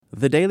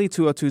The Daily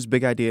 202's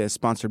Big Idea is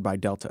sponsored by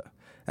Delta.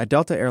 At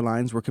Delta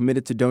Airlines, we're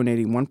committed to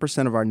donating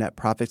 1% of our net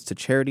profits to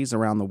charities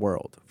around the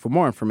world. For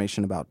more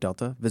information about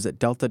Delta, visit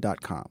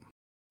delta.com.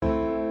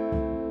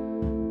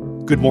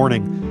 Good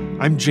morning.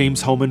 I'm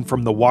James Hohmann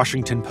from The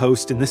Washington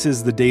Post, and this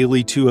is the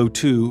Daily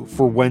 202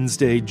 for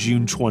Wednesday,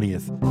 June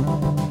 20th.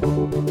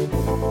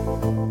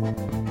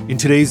 In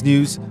today's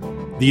news,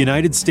 the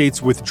United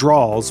States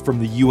withdrawals from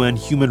the UN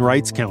Human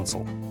Rights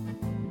Council.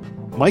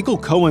 Michael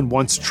Cohen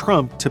wants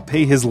Trump to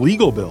pay his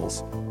legal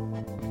bills.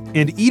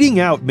 And eating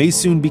out may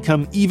soon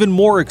become even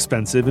more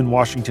expensive in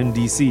Washington,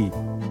 D.C.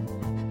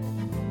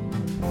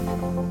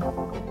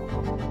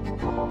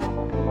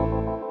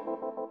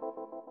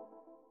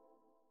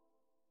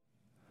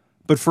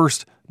 But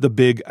first, the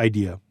big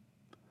idea.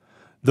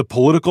 The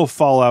political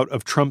fallout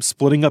of Trump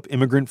splitting up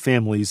immigrant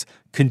families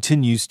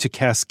continues to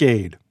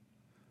cascade.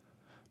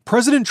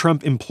 President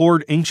Trump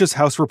implored anxious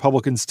House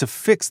Republicans to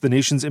fix the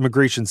nation's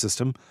immigration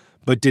system,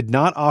 but did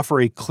not offer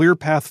a clear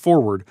path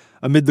forward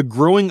amid the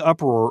growing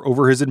uproar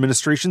over his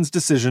administration's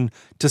decision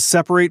to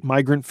separate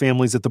migrant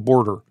families at the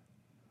border.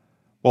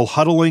 While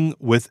huddling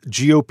with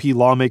GOP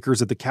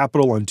lawmakers at the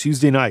Capitol on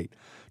Tuesday night,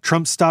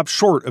 Trump stopped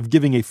short of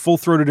giving a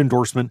full-throated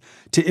endorsement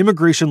to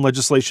immigration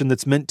legislation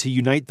that's meant to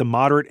unite the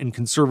moderate and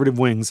conservative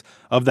wings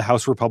of the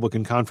House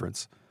Republican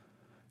Conference.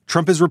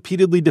 Trump has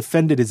repeatedly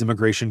defended his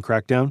immigration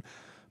crackdown,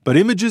 but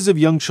images of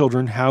young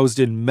children housed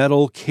in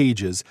metal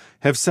cages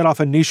have set off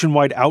a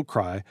nationwide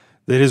outcry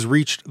that has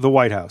reached the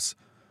White House.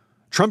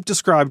 Trump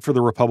described for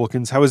the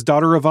Republicans how his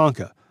daughter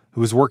Ivanka,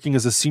 who is working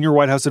as a senior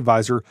White House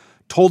advisor,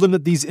 told him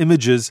that these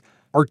images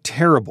are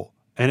terrible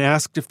and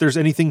asked if there's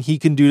anything he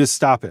can do to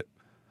stop it.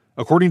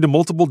 According to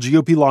multiple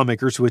GOP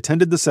lawmakers who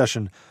attended the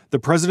session, the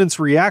president's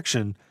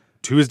reaction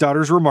to his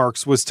daughter's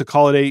remarks was to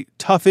call it a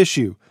tough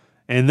issue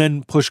and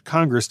then push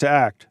Congress to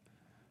act.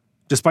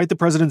 Despite the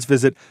president's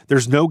visit,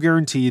 there's no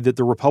guarantee that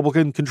the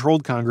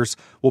Republican-controlled Congress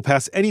will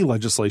pass any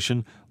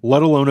legislation,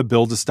 let alone a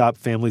bill to stop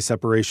family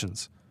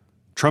separations.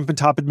 Trump and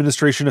top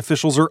administration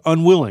officials are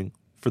unwilling,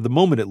 for the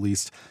moment at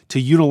least,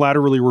 to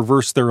unilaterally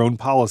reverse their own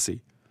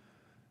policy.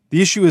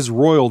 The issue has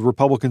roiled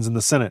Republicans in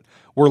the Senate,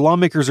 where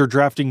lawmakers are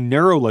drafting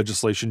narrow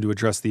legislation to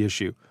address the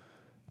issue.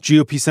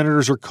 GOP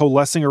senators are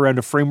coalescing around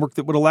a framework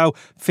that would allow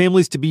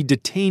families to be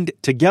detained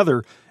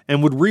together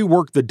and would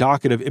rework the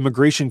docket of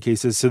immigration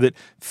cases so that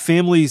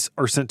families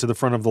are sent to the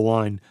front of the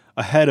line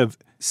ahead of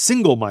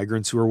single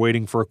migrants who are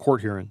waiting for a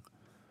court hearing.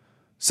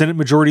 Senate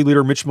Majority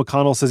Leader Mitch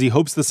McConnell says he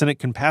hopes the Senate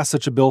can pass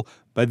such a bill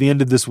by the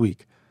end of this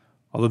week,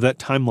 although that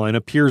timeline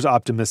appears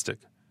optimistic.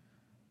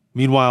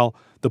 Meanwhile,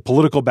 the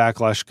political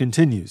backlash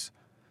continues.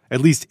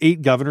 At least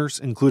 8 governors,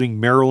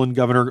 including Maryland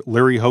Governor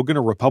Larry Hogan,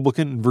 a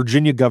Republican, and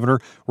Virginia Governor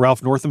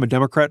Ralph Northam, a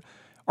Democrat,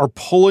 are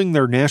pulling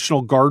their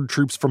National Guard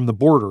troops from the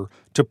border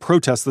to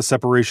protest the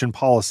separation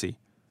policy.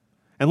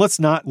 And let's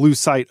not lose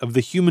sight of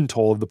the human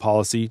toll of the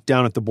policy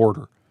down at the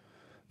border.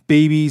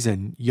 Babies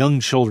and young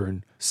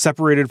children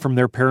separated from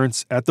their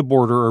parents at the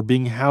border are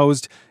being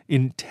housed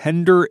in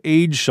tender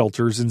age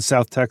shelters in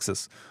South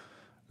Texas.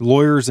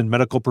 Lawyers and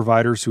medical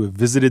providers who have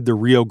visited the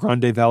Rio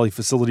Grande Valley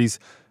facilities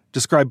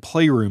describe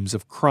playrooms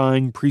of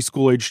crying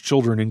preschool-aged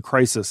children in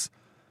crisis.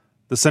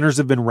 The centers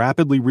have been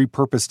rapidly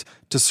repurposed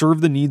to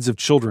serve the needs of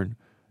children,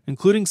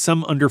 including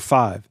some under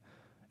 5,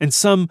 and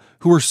some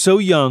who are so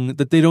young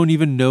that they don't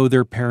even know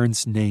their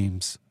parents'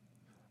 names.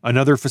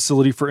 Another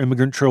facility for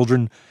immigrant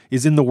children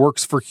is in the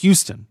works for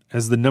Houston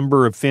as the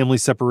number of family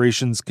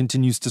separations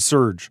continues to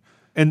surge.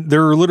 And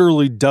there are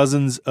literally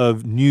dozens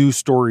of new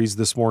stories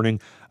this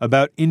morning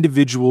about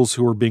individuals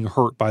who are being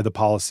hurt by the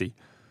policy.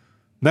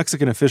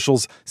 Mexican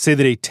officials say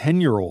that a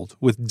 10-year-old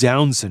with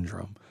Down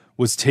syndrome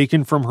was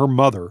taken from her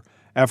mother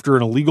after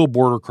an illegal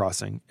border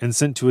crossing and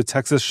sent to a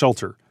Texas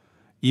shelter,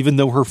 even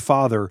though her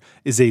father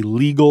is a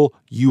legal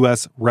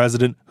U.S.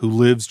 resident who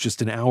lives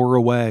just an hour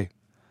away.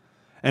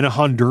 And a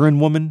Honduran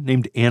woman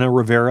named Ana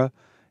Rivera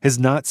has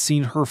not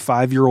seen her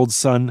 5-year-old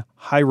son,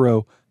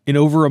 Jairo, in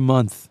over a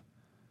month.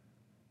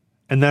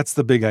 And that's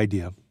the big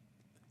idea.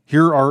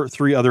 Here are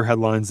 3 other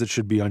headlines that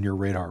should be on your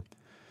radar.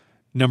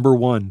 Number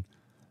 1,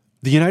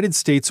 the United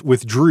States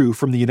withdrew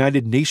from the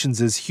United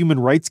Nations' Human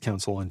Rights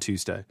Council on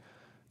Tuesday.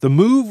 The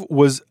move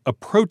was a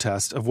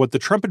protest of what the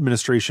Trump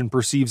administration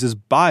perceives as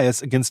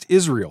bias against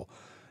Israel,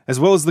 as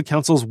well as the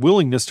council's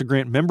willingness to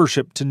grant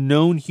membership to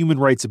known human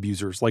rights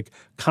abusers like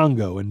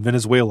Congo and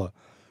Venezuela.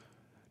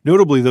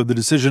 Notably, though, the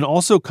decision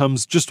also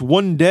comes just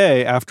one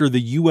day after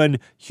the UN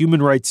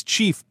human rights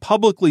chief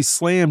publicly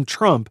slammed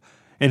Trump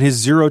and his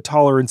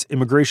zero-tolerance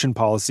immigration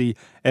policy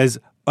as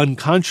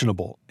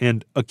unconscionable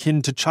and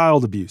akin to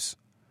child abuse.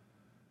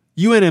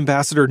 UN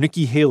Ambassador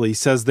Nikki Haley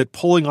says that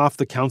pulling off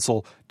the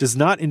council does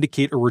not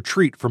indicate a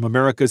retreat from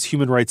America's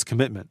human rights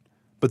commitment,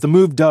 but the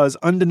move does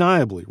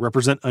undeniably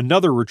represent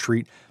another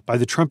retreat by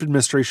the Trump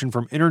administration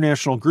from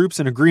international groups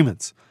and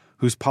agreements,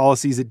 whose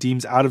policies it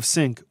deems out of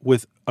sync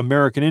with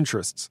American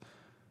interests.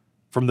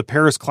 From the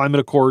Paris Climate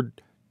Accord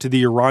to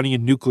the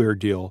Iranian nuclear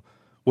deal,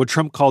 what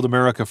Trump called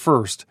America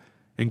first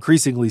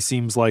increasingly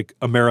seems like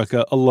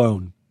America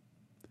alone.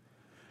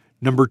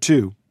 Number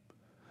 2,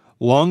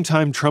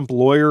 Longtime Trump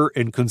lawyer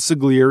and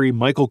consigliere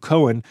Michael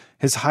Cohen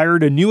has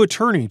hired a new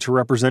attorney to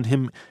represent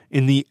him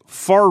in the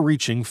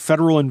far-reaching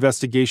federal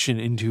investigation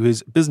into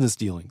his business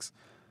dealings.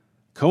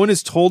 Cohen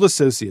has told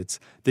associates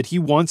that he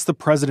wants the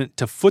president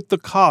to foot the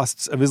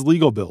costs of his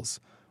legal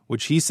bills,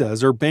 which he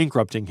says are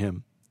bankrupting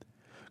him.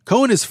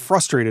 Cohen is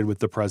frustrated with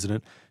the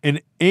president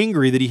and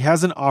angry that he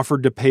hasn't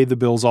offered to pay the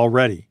bills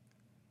already.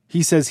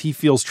 He says he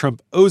feels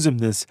Trump owes him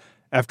this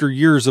after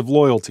years of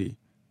loyalty.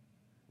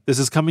 This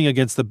is coming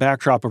against the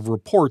backdrop of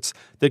reports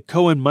that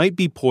Cohen might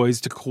be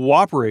poised to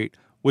cooperate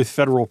with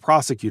federal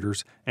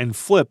prosecutors and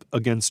flip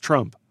against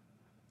Trump.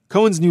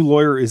 Cohen's new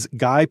lawyer is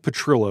Guy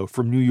Petrillo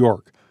from New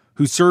York,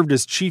 who served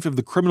as chief of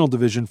the criminal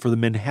division for the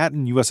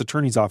Manhattan U.S.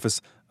 Attorney's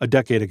Office a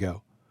decade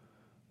ago.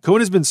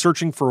 Cohen has been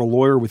searching for a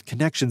lawyer with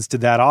connections to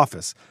that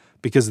office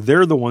because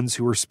they're the ones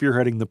who are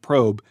spearheading the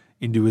probe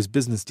into his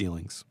business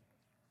dealings.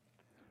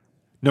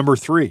 Number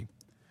 3.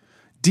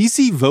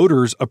 D.C.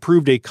 voters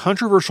approved a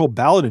controversial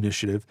ballot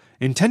initiative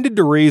intended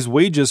to raise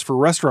wages for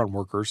restaurant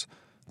workers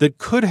that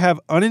could have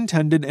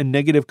unintended and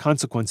negative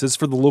consequences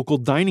for the local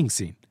dining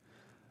scene.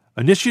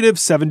 Initiative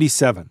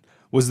 77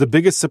 was the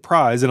biggest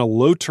surprise in a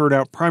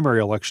low-turnout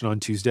primary election on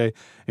Tuesday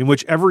in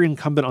which every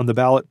incumbent on the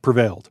ballot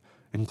prevailed,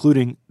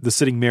 including the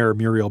sitting mayor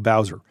Muriel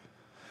Bowser.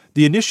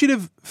 The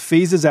initiative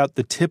phases out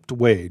the tipped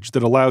wage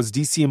that allows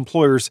D.C.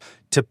 employers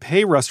to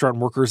pay restaurant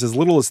workers as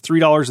little as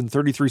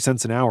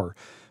 $3.33 an hour,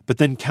 but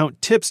then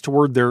count tips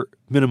toward their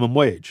minimum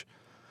wage.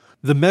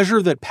 The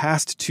measure that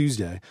passed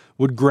Tuesday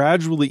would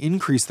gradually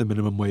increase the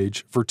minimum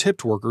wage for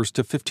tipped workers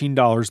to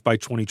 $15 by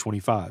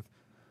 2025.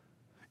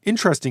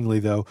 Interestingly,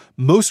 though,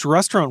 most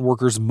restaurant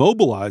workers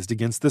mobilized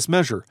against this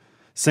measure,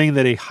 saying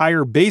that a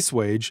higher base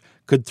wage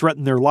could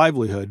threaten their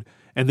livelihood,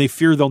 and they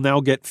fear they'll now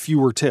get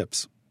fewer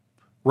tips.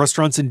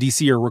 Restaurants in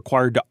D.C. are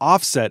required to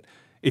offset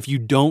if you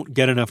don't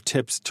get enough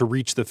tips to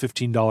reach the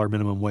 $15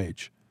 minimum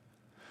wage.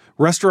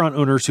 Restaurant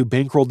owners who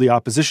bankrolled the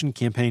opposition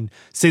campaign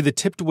say the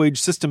tipped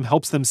wage system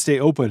helps them stay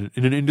open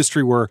in an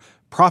industry where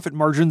profit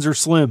margins are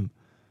slim.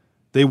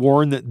 They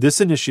warn that this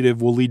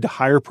initiative will lead to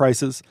higher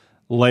prices,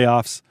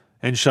 layoffs,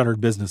 and shuttered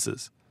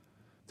businesses.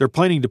 They're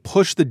planning to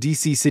push the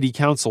D.C. City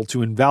Council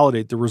to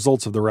invalidate the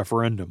results of the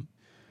referendum.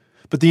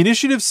 But the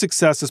initiative's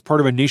success is part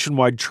of a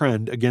nationwide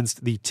trend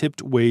against the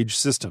tipped wage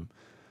system.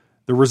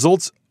 The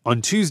results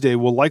on Tuesday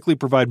will likely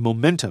provide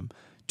momentum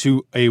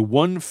to a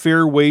One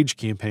Fair Wage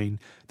campaign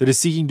that is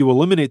seeking to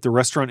eliminate the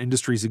restaurant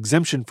industry's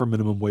exemption from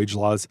minimum wage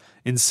laws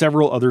in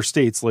several other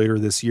states later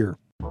this year.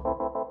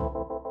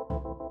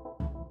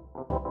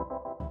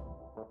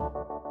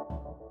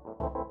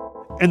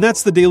 And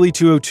that's the Daily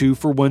 202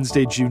 for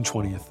Wednesday, June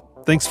 20th.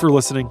 Thanks for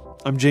listening.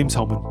 I'm James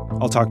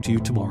Hellman. I'll talk to you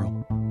tomorrow.